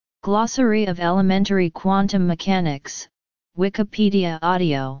Glossary of Elementary Quantum Mechanics, Wikipedia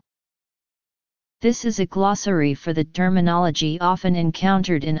Audio. This is a glossary for the terminology often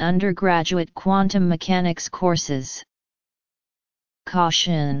encountered in undergraduate quantum mechanics courses.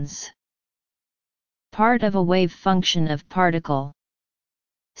 Cautions. Part of a wave function of particle.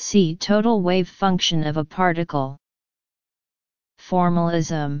 See total wave function of a particle.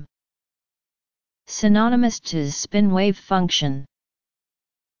 Formalism. Synonymous to spin wave function.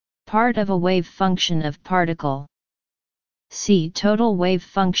 Part of a wave function of particle. See total wave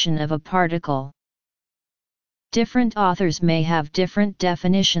function of a particle. Different authors may have different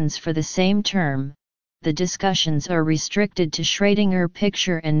definitions for the same term. The discussions are restricted to Schrödinger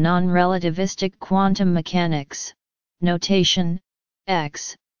picture and non-relativistic quantum mechanics. Notation: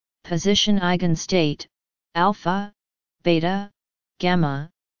 X, position eigenstate, alpha, beta, gamma,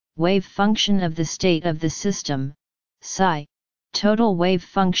 wave function of the state of the system, psi, total wave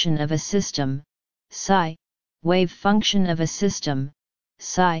function of a system, psi, wave function of a system,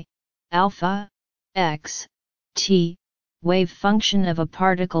 psi, alpha, x, t, wave function of a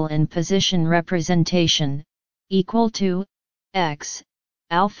particle and position representation, equal to, x,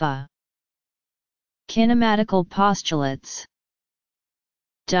 alpha. Kinematical postulates.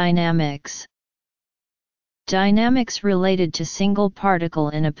 Dynamics. Dynamics related to single particle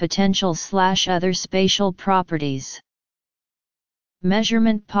in a potential/other spatial properties.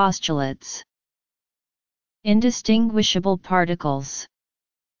 Measurement postulates. Indistinguishable particles.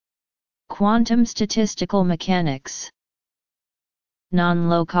 Quantum statistical mechanics.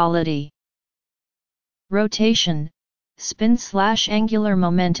 Non-locality. Rotation, spin/angular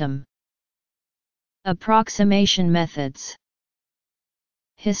momentum. Approximation methods.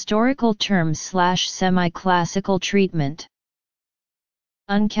 Historical terms/semi-classical treatment.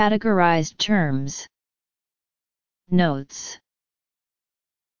 Uncategorized terms. Notes.